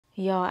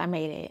Y'all, I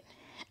made it.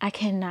 I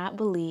cannot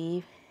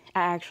believe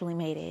I actually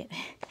made it.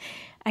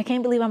 I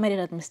can't believe I made it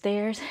up them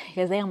stairs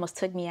because they almost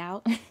took me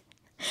out.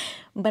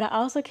 But I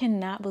also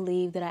cannot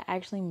believe that I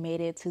actually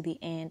made it to the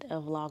end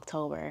of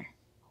Vlogtober.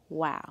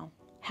 Wow.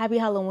 Happy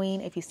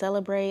Halloween if you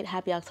celebrate.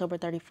 Happy October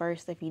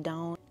 31st if you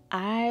don't.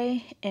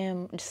 I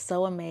am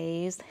so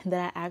amazed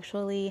that I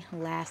actually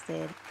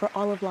lasted for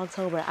all of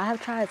Vlogtober. I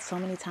have tried so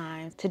many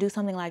times to do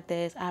something like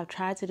this. I have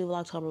tried to do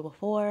Vlogtober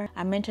before.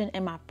 I mentioned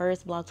in my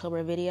first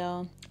Vlogtober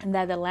video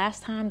that the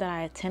last time that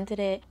I attempted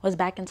it was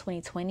back in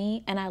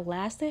 2020, and I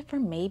lasted for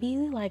maybe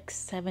like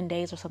 7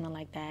 days or something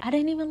like that. I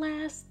didn't even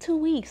last 2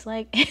 weeks.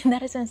 Like,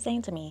 that is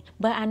insane to me.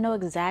 But I know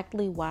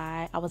exactly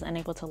why I was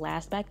unable to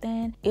last back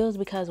then. It was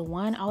because,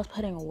 one, I was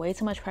putting way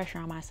too much pressure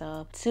on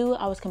myself. Two,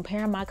 I was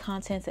comparing my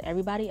content to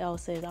everybody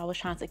else's. I was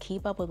trying to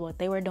keep up with what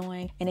they were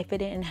doing, and if it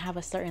didn't have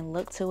a certain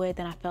look to it,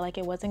 then I felt like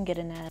it wasn't good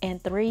enough.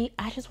 And three,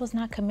 I just was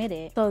not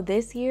committed. So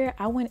this year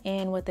I went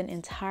in with an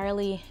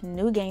entirely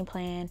new game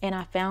plan, and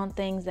I found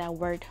things that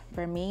worked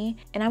for me,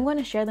 and I'm going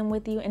to share them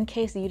with you in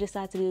case you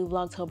decide to do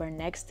Vlogtober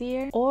next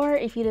year, or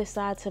if you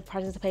decide to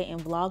participate in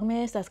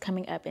Vlogmas that's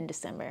coming up in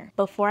December.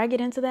 Before I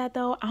get into that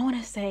though, I want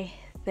to say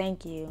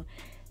thank you.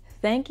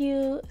 Thank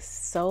you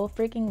so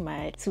freaking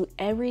much to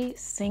every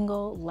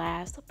single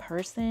last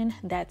person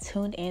that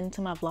tuned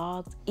into my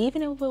vlogs,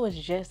 even if it was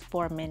just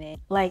for a minute.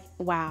 Like,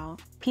 wow,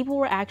 people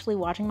were actually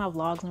watching my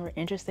vlogs and were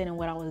interested in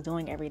what I was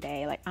doing every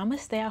day. Like, I'm a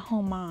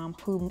stay-at-home mom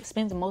who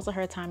spends most of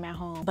her time at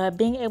home, but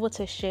being able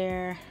to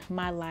share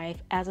my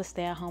life as a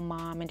stay-at-home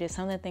mom and just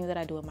some of the things that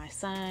I do with my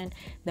son,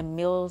 the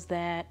meals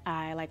that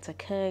I like to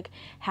cook,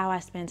 how I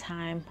spend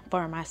time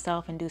for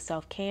myself and do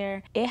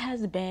self-care, it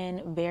has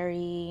been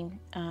very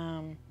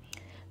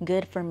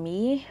good for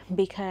me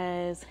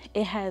because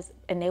it has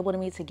enabled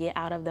me to get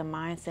out of the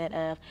mindset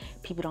of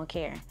people don't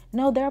care.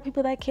 No, there are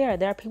people that care.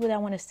 There are people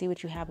that want to see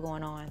what you have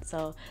going on.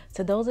 So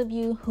to those of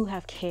you who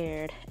have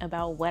cared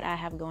about what I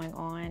have going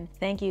on,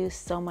 thank you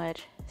so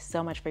much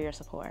for your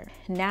support.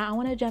 Now I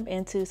want to jump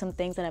into some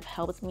things that have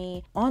helped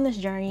me on this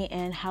journey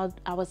and how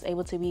I was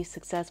able to be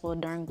successful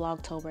during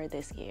Vlogtober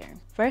this year.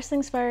 First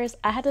things first,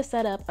 I had to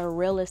set up a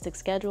realistic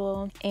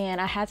schedule, and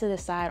I had to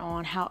decide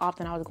on how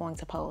often I was going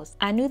to post.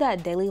 I knew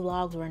that daily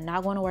vlogs were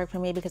not going to work for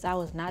me because I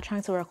was not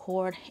trying to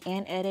record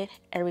and edit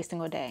every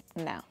single day.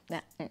 No,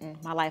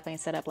 my life ain't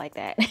set up like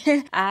that.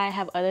 I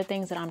have other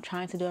things that I'm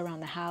trying to do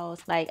around the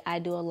house. Like, I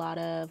do a lot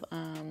of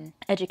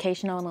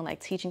educational and like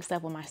teaching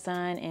stuff with my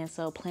son, and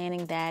so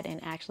planning that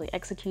and actually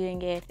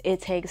executing it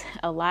takes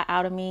a lot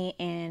out of me,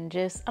 and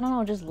just, I don't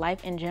know, just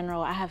life in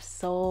general. I have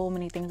so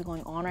many things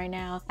going on right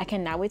now. I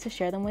cannot wait to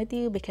share them with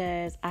you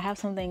because I have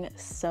something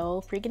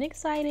so freaking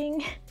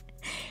exciting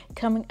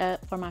coming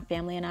up for my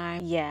family and I.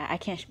 Yeah, I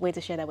can't wait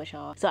to share that with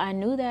y'all. So I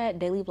knew that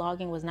daily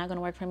vlogging was not going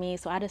to work for me,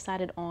 so I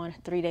decided on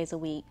 3 days a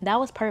week. That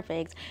was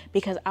perfect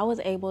because I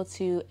was able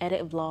to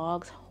edit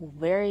vlogs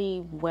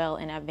very well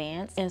in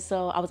advance, and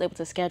so I was able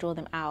to schedule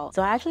them out.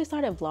 So I actually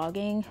started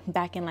vlogging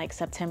back in like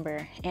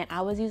September, and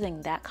I was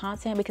using that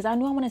content because I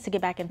knew I wanted to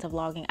get back into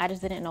vlogging. I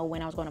just didn't know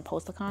when I was going to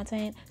post the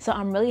content. So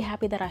I'm really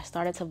happy that I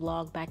started to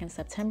vlog back in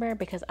September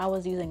because I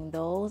was using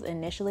those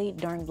initially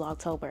during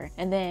Vlogtober,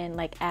 and then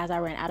like as I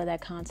ran out of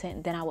that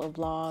content, then I would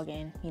vlog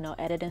and, you know,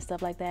 edit and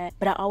stuff like that.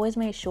 But I always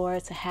made sure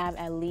to have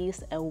at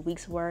least a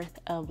week's worth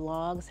of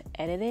vlogs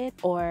edited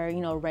or, you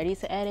know, ready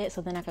to edit,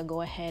 so then I could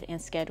go ahead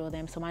and schedule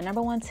them. So my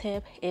number one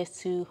tip is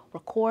to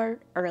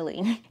record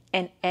early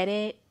and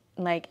edit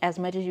like as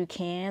much as you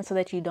can so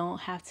that you don't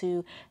have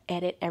to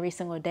edit every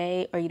single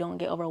day or you don't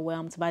get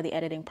overwhelmed by the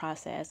editing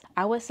process.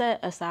 I would set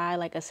aside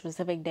like a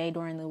specific day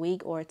during the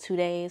week or 2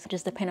 days,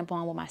 just depending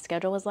upon what my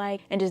schedule was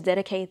like, and just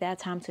dedicate that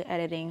time to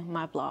editing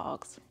my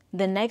vlogs.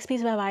 The next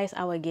piece of advice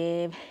I would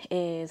give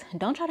is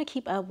don't try to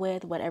keep up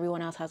with what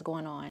everyone else has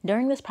going on.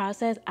 During this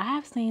process, I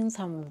have seen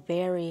some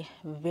very,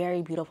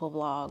 very beautiful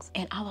vlogs,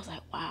 and I was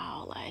like,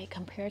 wow, like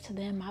compared to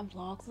them, my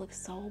vlogs look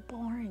so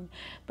boring.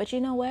 But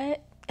you know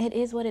what? It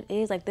is what it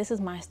is. Like, this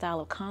is my style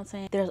of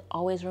content. There's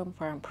always room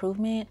for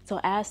improvement. So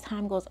as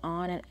time goes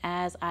on and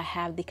as I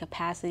have the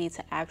capacity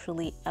to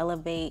actually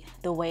elevate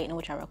the way in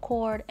which I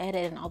record,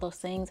 edit, and all those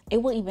things,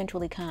 it will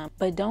eventually come.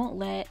 But don't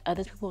let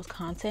other people's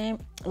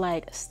content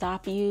like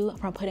stop you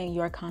from putting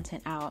your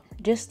content out.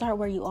 Just start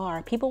where you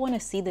are. People want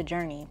to see the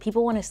journey.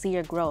 People want to see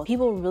your growth.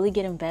 People really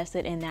get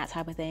invested in that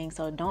type of thing.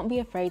 So don't be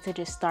afraid to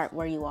just start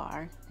where you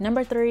are.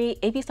 Number 3,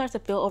 if you start to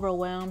feel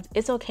overwhelmed,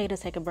 it's okay to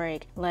take a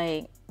break.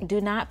 Like, do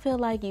not feel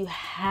like you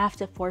have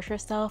to force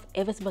yourself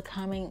if it's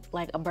becoming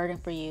like a burden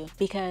for you,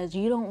 because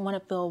you don't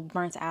want to feel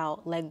burnt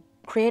out. Like,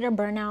 creator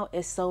burnout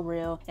is so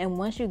real, and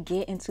once you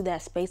get into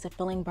that space of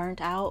feeling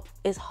burnt out,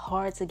 it's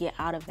hard to get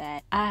out of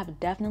that. I have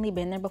definitely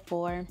been there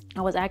before.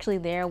 I was actually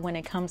there when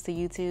it comes to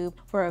YouTube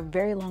for a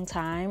very long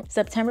time.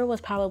 September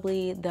was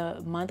probably the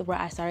month where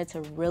I started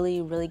to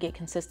really get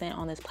consistent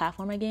on this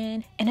platform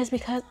again, and it's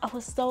because I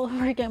was so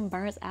freaking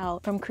burnt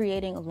out from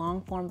creating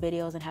long form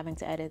videos and having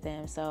to edit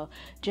them. So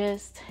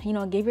just, you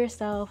know, give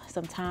yourself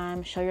some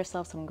time, show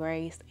yourself some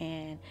grace,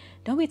 and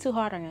don't be too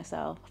hard on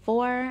yourself.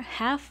 4,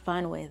 have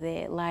fun with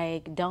it. Like,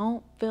 authentic.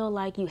 Don't feel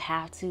like you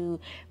have to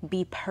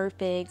be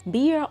perfect.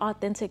 Be your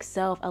authentic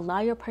self.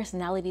 Allow your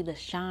personality to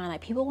shine.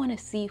 Like, people want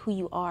to see who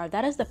you are.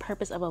 That is the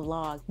purpose of a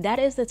vlog. That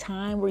is the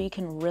time where you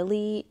can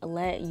really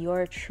let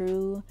your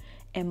true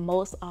and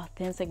most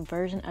authentic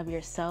version of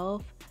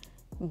yourself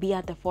be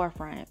at the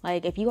forefront.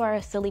 Like, if you are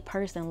a silly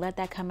person, let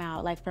that come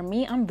out. Like, for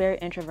me, I'm very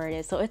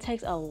introverted, so it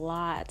takes a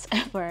lot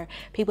for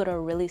people to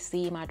really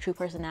see my true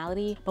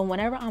personality. But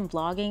whenever I'm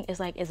vlogging, it's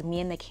like it's me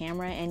and the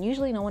camera, and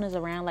usually no one is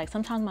around. Like,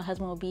 sometimes my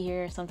husband will be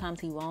here,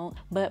 sometimes he won't,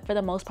 but for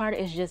the most part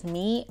it's just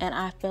me, and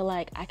I feel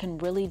like I can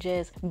really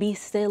just be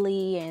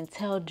silly and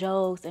tell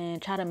jokes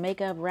and try to make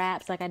up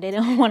raps like I did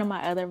in one of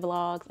my other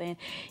vlogs, and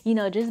you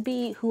know, just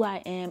be who I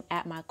am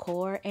at my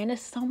core. And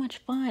it's so much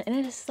fun, and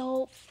it is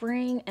so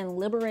freeing and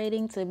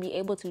liberating to be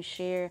able to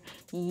share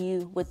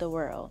you with the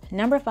world.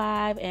 Number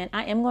 5, and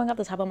I am going off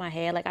the top of my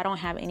head, like I don't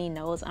have any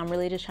notes. I'm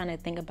really just trying to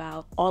think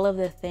about all of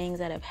the things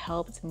that have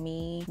helped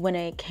me when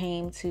it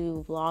came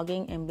to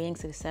vlogging and being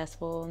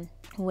successful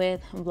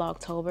with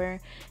Vlogtober,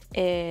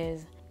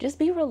 is just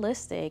be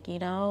realistic, you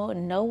know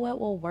what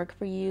will work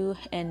for you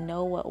and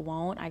know what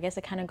won't. I guess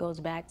it kind of goes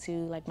back to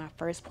like my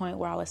first point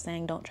where I was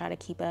saying don't try to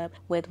keep up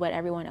with what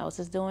everyone else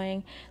is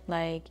doing.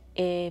 Like,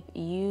 if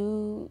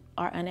you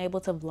are unable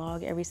to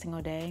vlog every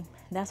single day,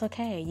 that's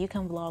okay. You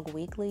can vlog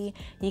weekly,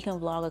 you can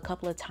vlog a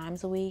couple of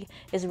times a week.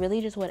 It's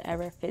really just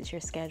whatever fits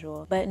your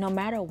schedule. But no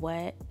matter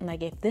what,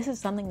 like, if this is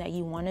something that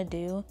you want to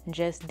do,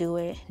 just do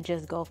it,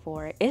 just go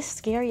for it. It's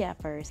scary at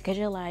first because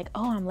you're like,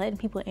 oh, I'm letting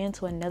people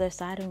into another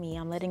side of me,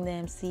 I'm letting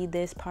them see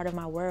this part of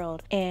my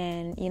world,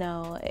 and you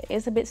know,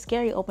 it's a bit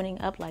scary opening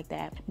up like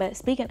that. But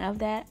speaking of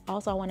that,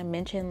 also I want to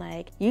mention,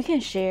 like, you can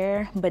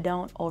share but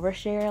don't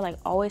overshare. Like,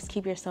 always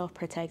keep yourself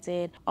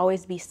protected,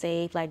 always be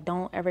safe. Like,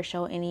 don't ever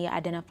show any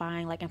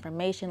identifying like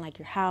information, like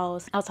your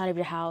house, outside of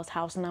your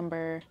house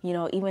number, you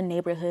know, even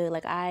neighborhood.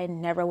 Like, I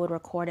never would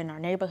record in our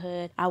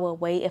neighborhood. I would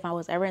wait. If I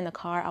was ever in the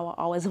car, I will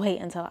always wait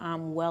until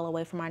I'm well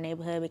away from our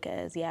neighborhood,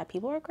 because yeah,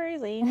 people are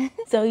crazy.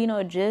 So, you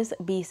know, just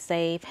be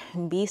safe,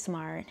 be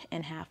smart,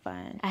 and have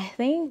fun. I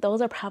think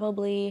those are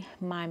probably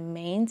my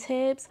main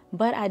tips,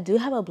 but I do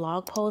have a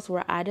blog post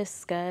where I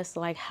discuss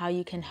like how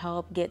you can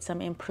help get some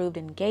improved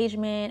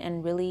engagement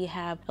and really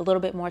have a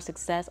little bit more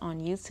success on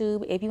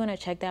YouTube. If you want to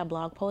check that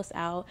blog post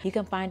out, you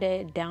can find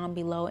it down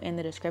below in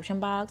the description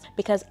box,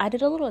 because I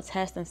did a little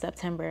test in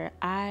September.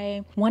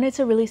 I wanted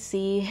to really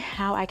see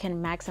how I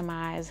can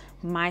maximize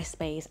my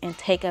space and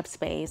take up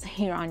space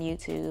here on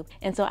YouTube.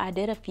 And so I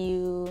did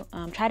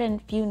tried a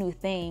few new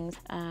things,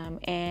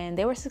 and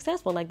they were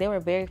successful. Like, they were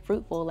very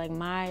fruitful. Like,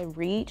 my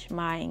reach,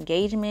 my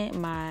engagement,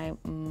 my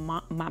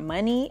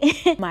money,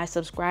 my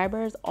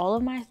subscribers, all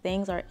of my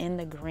things are in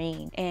the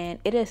green, and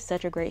it is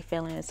such a great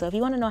feeling. So if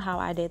you want to know how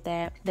I did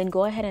that, then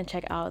go ahead and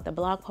check out the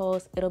blog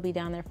post. It'll be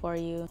down there for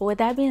you. But with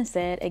that being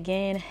said,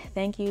 again,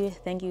 thank you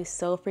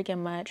so freaking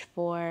much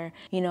for,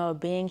 you know,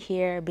 being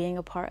here, being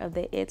a part of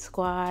the It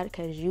Squad,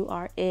 because you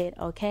are it,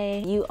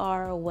 okay? You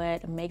are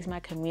what makes my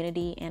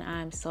community, and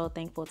I'm so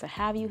thankful to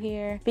have you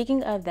here.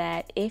 Speaking of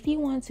that, if you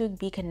want to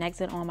be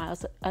connected on my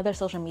other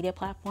social media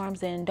platforms,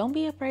 then don't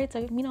be afraid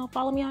to, you know,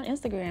 follow me on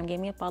Instagram, give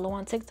me a follow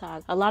on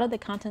TikTok. A lot of the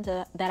content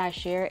that I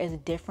share is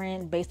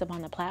different based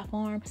upon the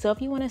platform. So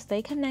if you want to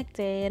stay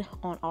connected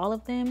on all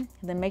of them,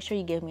 then make sure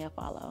you give me a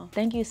follow.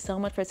 Thank you so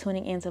much for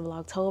tuning into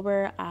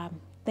Vlogtober. I'm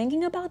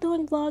thinking about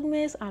doing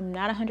Vlogmas. I'm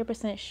not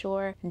 100%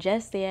 sure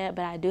just yet,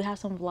 but I do have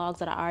some vlogs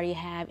that I already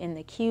have in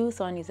the queue,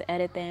 so I need to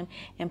edit them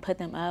and put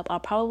them up. I'll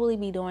probably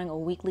be doing a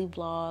weekly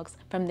vlogs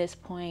from this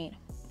point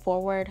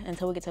forward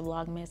until we get to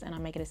Vlogmas and I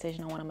make a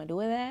decision on what I'm gonna do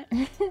with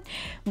that.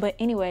 But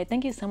anyway,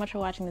 thank you so much for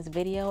watching this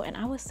video, and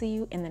I will see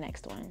you in the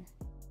next one.